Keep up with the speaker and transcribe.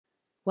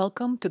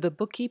Welcome to the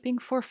Bookkeeping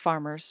for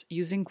Farmers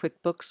using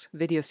QuickBooks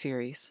video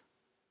series.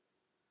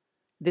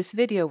 This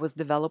video was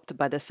developed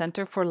by the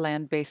Center for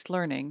Land-Based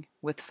Learning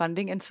with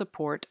funding and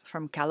support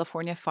from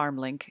California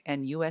FarmLink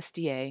and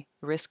USDA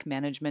Risk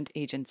Management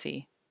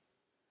Agency.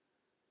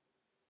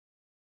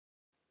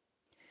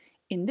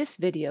 In this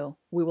video,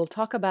 we will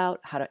talk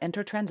about how to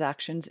enter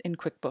transactions in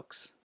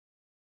QuickBooks.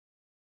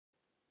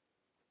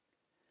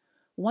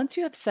 Once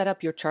you have set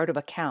up your chart of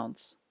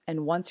accounts,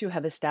 and once you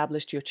have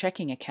established your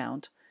checking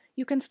account,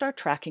 you can start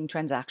tracking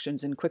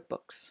transactions in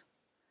QuickBooks.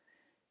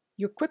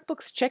 Your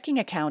QuickBooks checking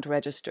account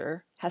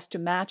register has to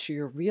match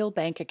your real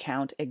bank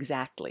account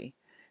exactly,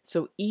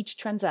 so each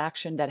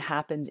transaction that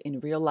happens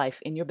in real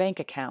life in your bank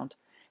account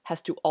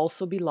has to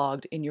also be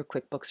logged in your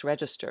QuickBooks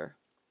register.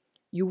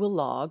 You will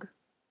log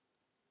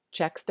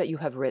checks that you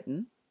have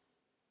written,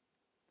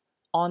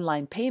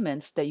 online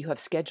payments that you have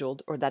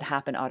scheduled or that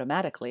happen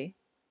automatically,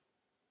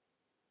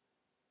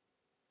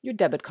 your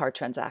debit card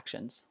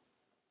transactions.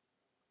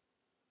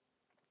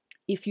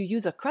 If you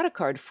use a credit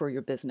card for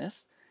your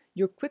business,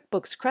 your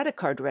QuickBooks credit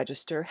card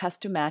register has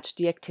to match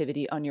the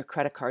activity on your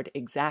credit card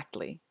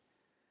exactly.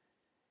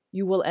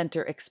 You will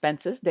enter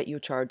expenses that you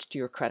charge to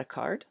your credit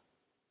card.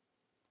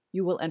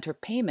 You will enter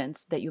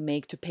payments that you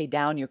make to pay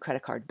down your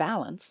credit card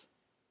balance.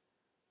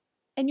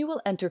 And you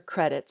will enter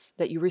credits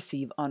that you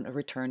receive on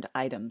returned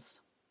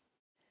items.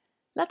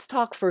 Let's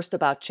talk first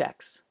about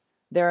checks.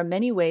 There are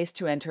many ways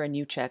to enter a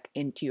new check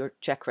into your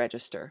check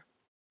register.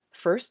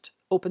 First,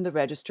 open the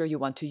register you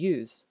want to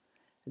use.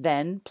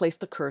 Then, place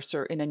the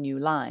cursor in a new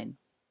line.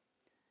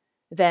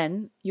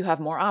 Then, you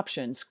have more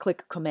options.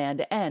 Click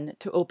Command-N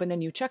to open a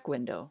new check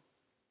window.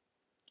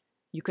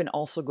 You can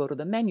also go to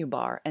the menu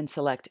bar and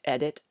select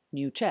Edit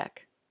New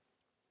Check.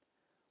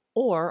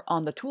 Or,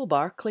 on the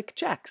toolbar, click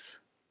Checks.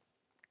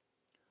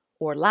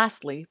 Or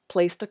lastly,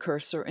 place the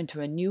cursor into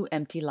a new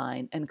empty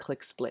line and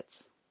click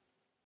Splits.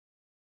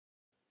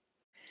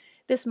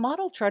 This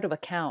model chart of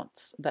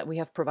accounts that we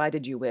have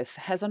provided you with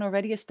has an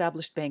already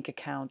established bank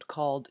account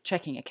called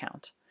checking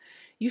account.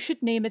 You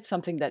should name it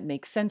something that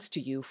makes sense to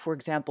you. For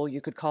example,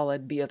 you could call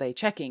it B of A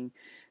checking,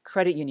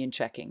 credit union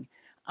checking.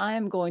 I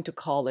am going to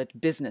call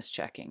it business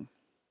checking.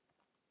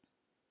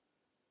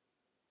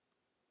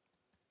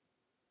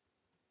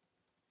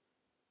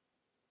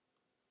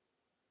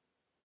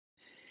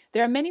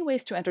 There are many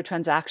ways to enter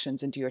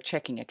transactions into your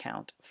checking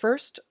account.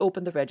 First,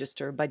 open the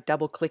register by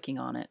double-clicking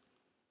on it.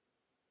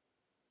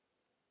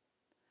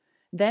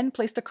 Then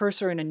place the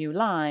cursor in a new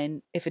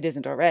line, if it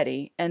isn't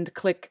already, and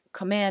click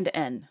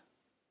Command-N.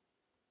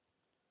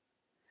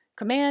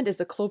 Command is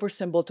the clover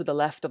symbol to the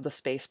left of the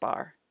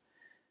spacebar.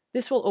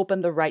 This will open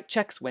the Write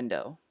Checks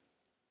window.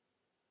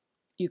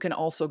 You can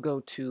also go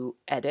to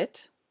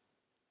Edit,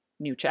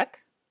 New Check.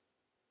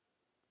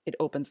 It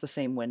opens the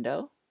same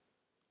window.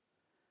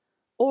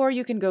 Or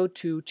you can go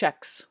to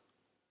Checks,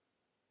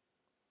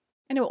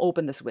 and it will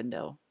open this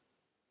window.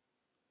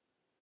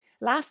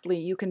 Lastly,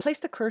 you can place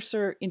the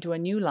cursor into a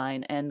new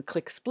line and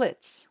click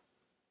Splits.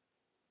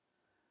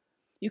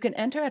 You can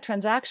enter a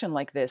transaction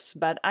like this,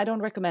 but I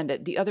don't recommend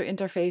it. The other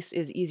interface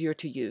is easier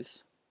to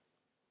use.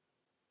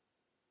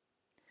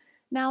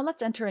 Now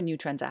let's enter a new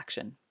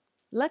transaction.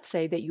 Let's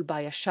say that you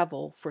buy a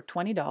shovel for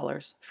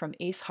 $20 from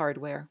Ace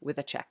Hardware with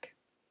a check.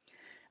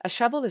 A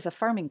shovel is a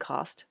farming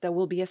cost that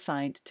will be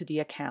assigned to the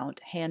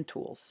account Hand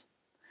Tools.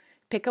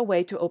 Pick a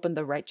way to open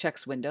the Write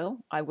Checks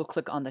window. I will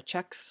click on the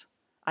Checks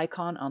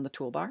icon on the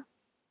toolbar.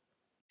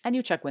 A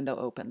new check window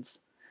opens.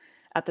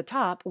 At the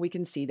top, we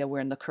can see that we're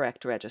in the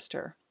correct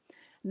register.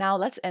 Now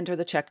let's enter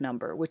the check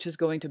number, which is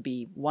going to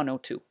be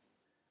 102.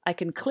 I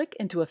can click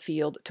into a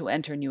field to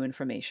enter new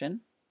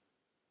information,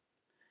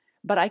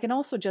 but I can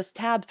also just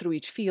tab through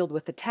each field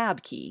with the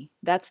Tab key.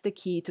 That's the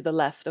key to the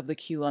left of the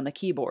Q on the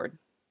keyboard.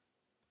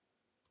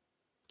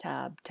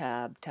 Tab,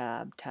 tab,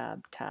 tab,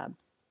 tab, tab.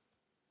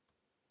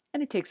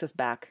 And it takes us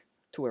back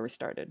to where we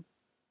started.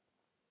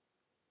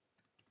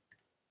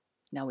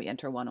 Now we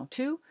enter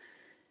 102,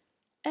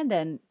 and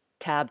then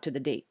tab to the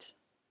date.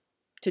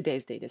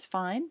 Today's date is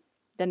fine.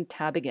 Then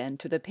tab again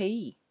to the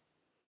payee.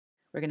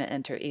 We're going to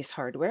enter Ace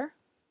Hardware.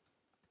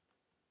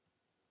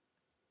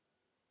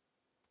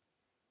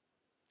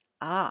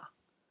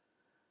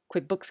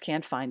 QuickBooks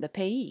can't find the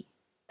payee.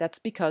 That's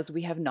because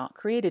we have not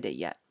created it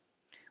yet.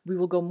 We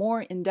will go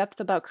more in depth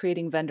about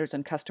creating vendors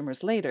and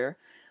customers later,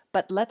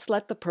 but let's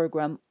let the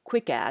program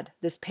quick add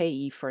this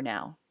payee for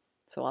now.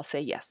 So I'll say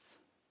yes.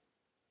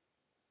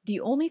 The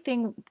only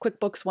thing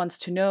QuickBooks wants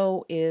to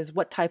know is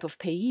what type of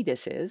payee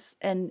this is,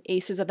 and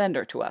Ace is a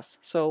vendor to us,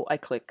 so I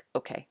click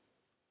OK.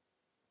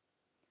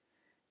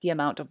 The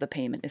amount of the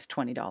payment is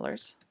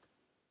 $20.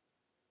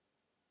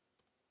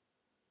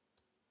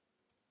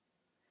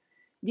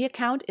 The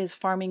account is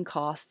Farming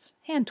Costs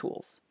Hand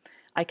Tools.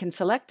 I can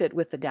select it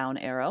with the down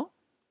arrow.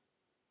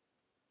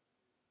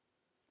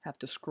 Have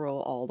to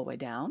scroll all the way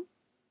down.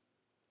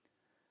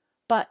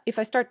 But if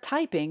I start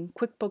typing,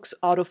 QuickBooks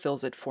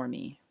autofills it for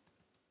me.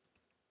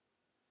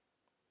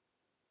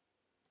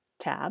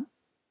 Tab.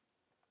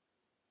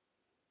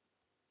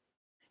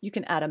 You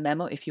can add a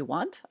memo if you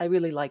want. I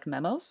really like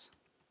memos.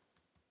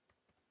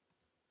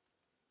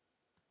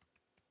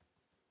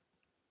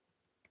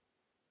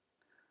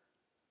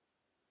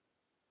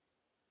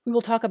 We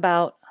will talk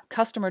about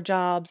customer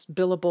jobs,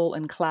 billable,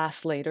 and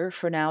class later.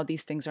 For now,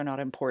 these things are not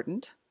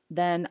important.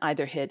 Then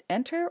either hit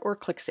Enter or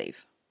click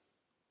Save.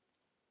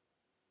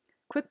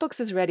 QuickBooks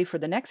is ready for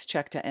the next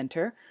check to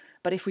enter,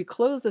 but if we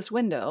close this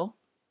window,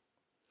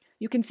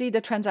 you can see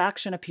the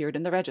transaction appeared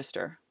in the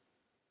register.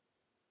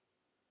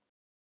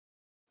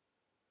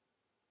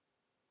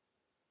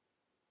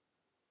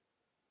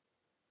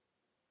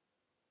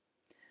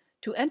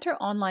 To enter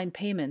online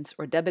payments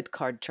or debit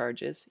card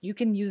charges, you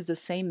can use the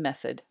same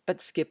method but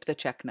skip the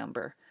check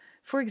number.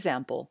 For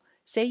example,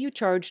 say you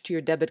charge to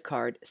your debit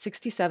card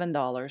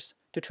 $67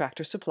 to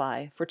Tractor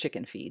Supply for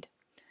chicken feed.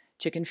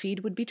 Chicken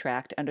feed would be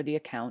tracked under the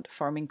account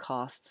Farming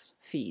Costs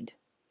Feed.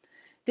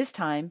 This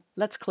time,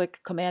 let's click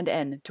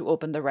Command-N to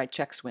open the Write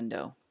Checks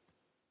window.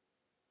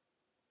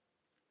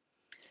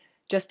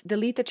 Just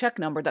delete the check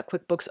number that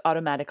QuickBooks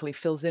automatically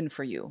fills in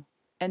for you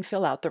and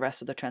fill out the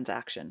rest of the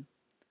transaction.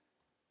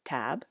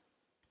 Tab,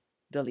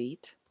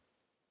 Delete,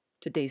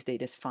 Today's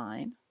date is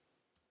fine.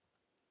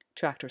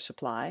 Tractor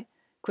Supply,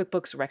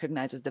 QuickBooks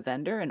recognizes the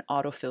vendor and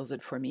auto-fills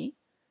it for me.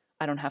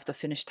 I don't have to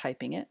finish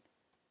typing it.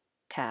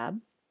 Tab,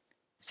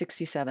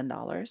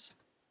 $67.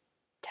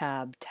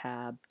 Tab,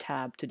 tab,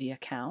 tab to the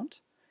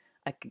account.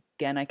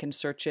 Again, I can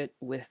search it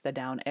with the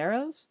down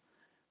arrows,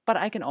 but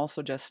I can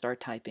also just start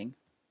typing.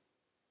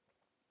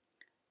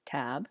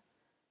 Tab,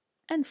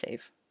 and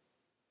save.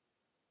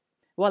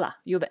 Voila,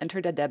 you have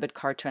entered a debit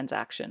card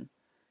transaction.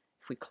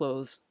 If we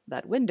close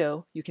that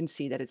window, you can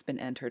see that it's been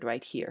entered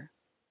right here.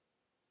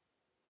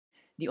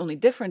 The only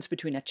difference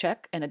between a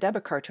check and a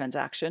debit card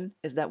transaction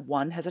is that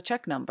one has a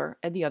check number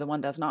and the other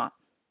one does not.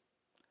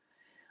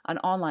 An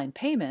online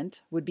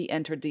payment would be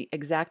entered the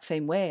exact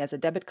same way as a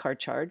debit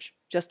card charge,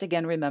 just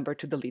again remember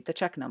to delete the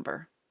check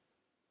number.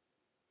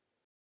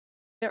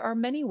 There are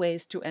many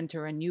ways to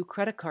enter a new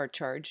credit card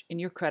charge in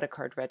your credit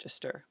card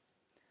register.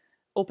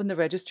 Open the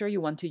register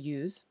you want to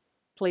use,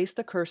 place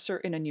the cursor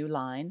in a new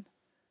line,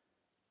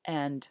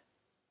 and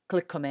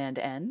click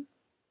Command-N,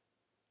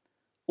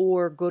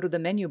 or go to the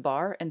menu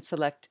bar and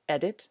select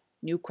Edit,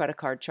 New Credit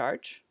Card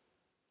Charge,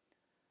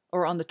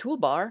 or on the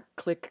toolbar,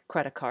 click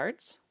Credit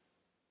Cards.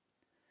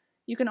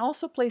 You can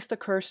also place the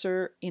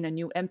cursor in a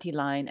new empty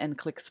line and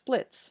click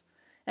Splits,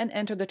 and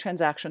enter the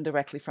transaction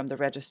directly from the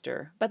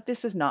register, but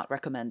this is not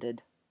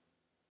recommended.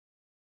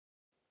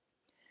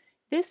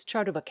 This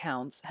chart of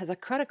accounts has a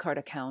credit card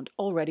account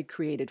already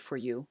created for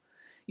you.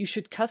 You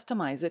should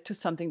customize it to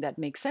something that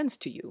makes sense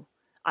to you.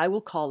 I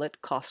will call it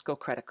Costco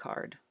Credit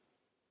Card.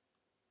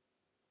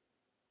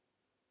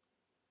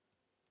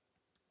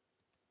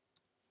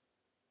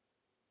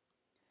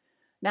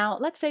 Now,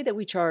 let's say that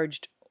we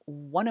charged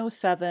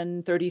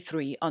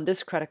 $107.33 on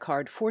this credit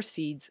card for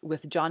seeds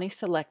with Johnny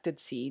selected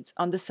seeds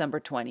on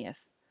December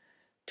 20th.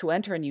 To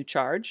enter a new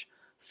charge,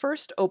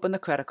 first open the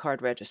credit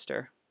card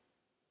register.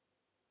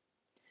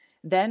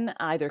 Then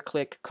either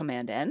click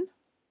Command-N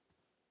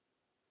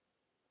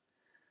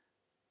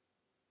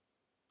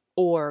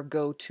or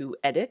go to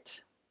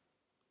Edit,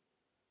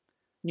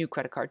 New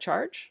Credit Card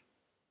Charge,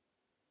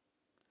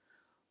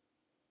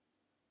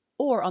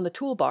 or on the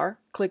toolbar,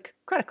 click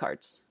Credit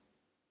Cards.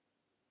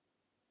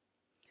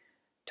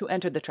 To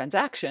enter the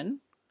transaction,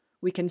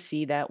 we can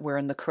see that we're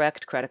in the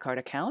correct credit card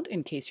account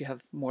in case you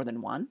have more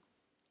than one.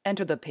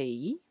 Enter the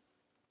payee,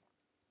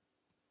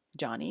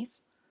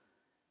 Johnny's.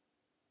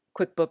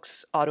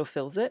 QuickBooks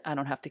autofills it. I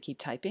don't have to keep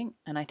typing,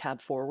 and I tab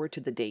forward to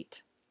the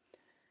date.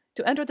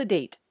 To enter the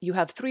date, you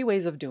have three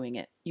ways of doing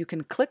it. You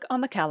can click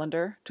on the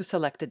calendar to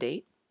select a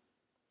date,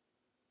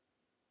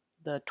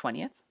 the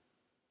 20th.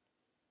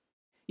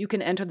 You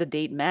can enter the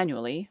date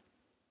manually,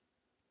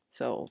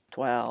 so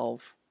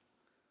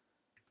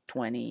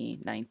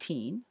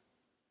 12/20/19.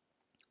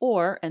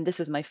 Or, and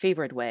this is my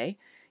favorite way,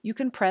 you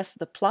can press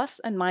the plus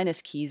and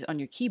minus keys on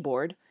your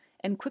keyboard,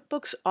 and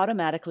QuickBooks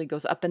automatically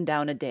goes up and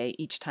down a day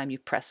each time you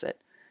press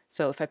it.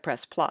 So if I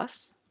press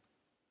plus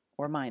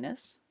or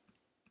minus,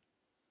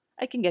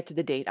 I can get to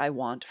the date I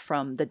want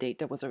from the date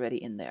that was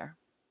already in there.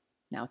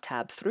 Now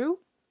tab through.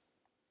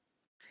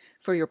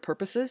 For your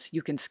purposes,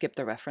 you can skip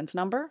the reference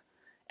number,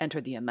 enter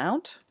the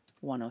amount,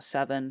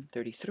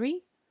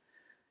 107.33,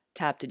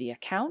 tab to the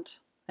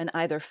account, and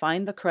either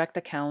find the correct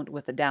account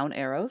with the down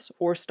arrows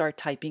or start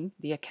typing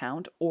the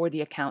account or the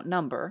account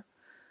number.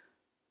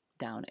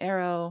 Down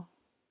arrow,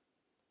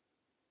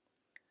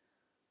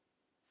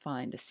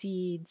 find the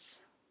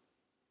seeds.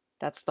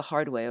 That's the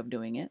hard way of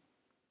doing it.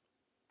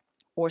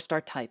 Or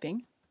start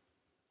typing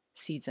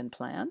seeds and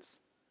plants.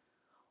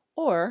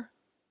 Or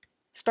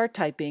start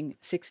typing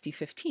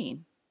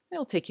 6015.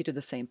 It'll take you to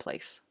the same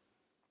place.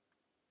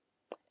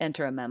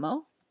 Enter a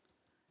memo.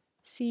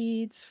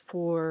 Seeds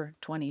for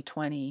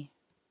 2020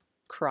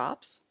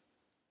 crops.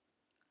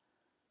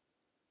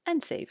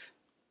 And save.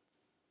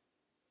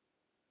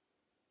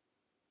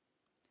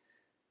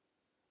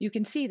 You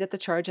can see that the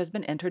charge has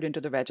been entered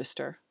into the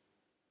register.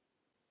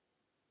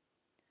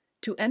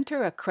 To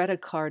enter a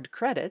credit card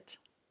credit,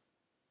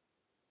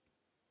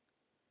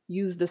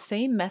 use the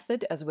same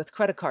method as with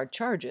credit card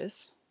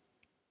charges.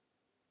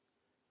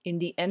 In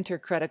the Enter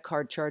Credit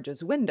Card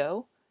Charges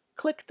window,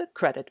 click the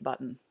Credit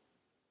button.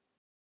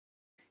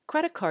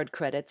 Credit card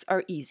credits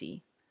are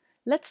easy.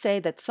 Let's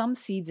say that some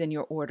seeds in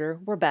your order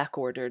were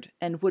backordered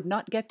and would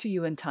not get to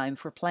you in time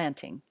for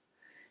planting.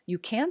 You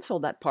cancel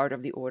that part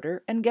of the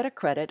order and get a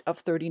credit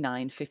of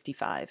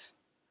 $39.55.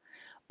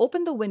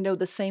 Open the window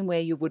the same way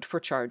you would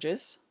for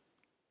charges.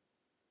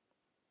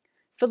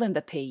 Fill in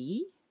the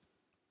payee.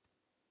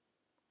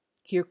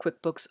 Here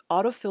QuickBooks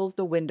autofills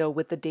the window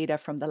with the data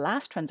from the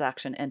last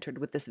transaction entered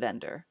with this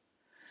vendor.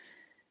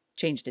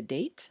 Change the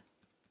date,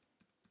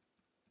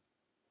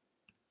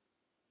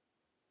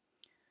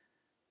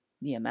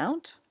 the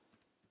amount.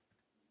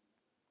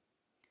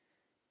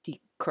 The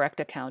correct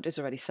account is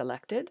already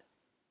selected.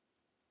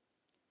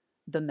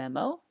 The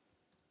memo.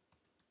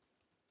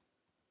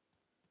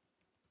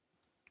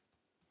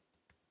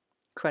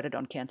 Credit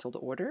on canceled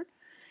order.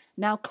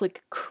 Now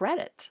click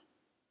Credit.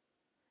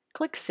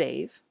 Click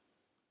Save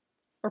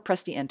or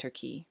press the Enter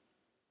key.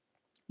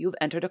 You've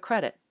entered a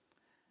credit.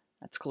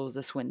 Let's close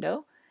this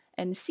window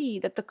and see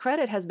that the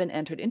credit has been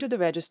entered into the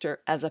register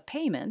as a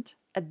payment,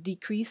 a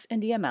decrease in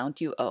the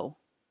amount you owe.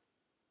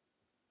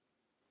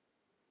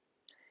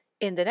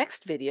 In the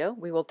next video,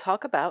 we will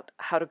talk about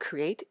how to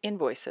create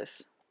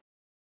invoices.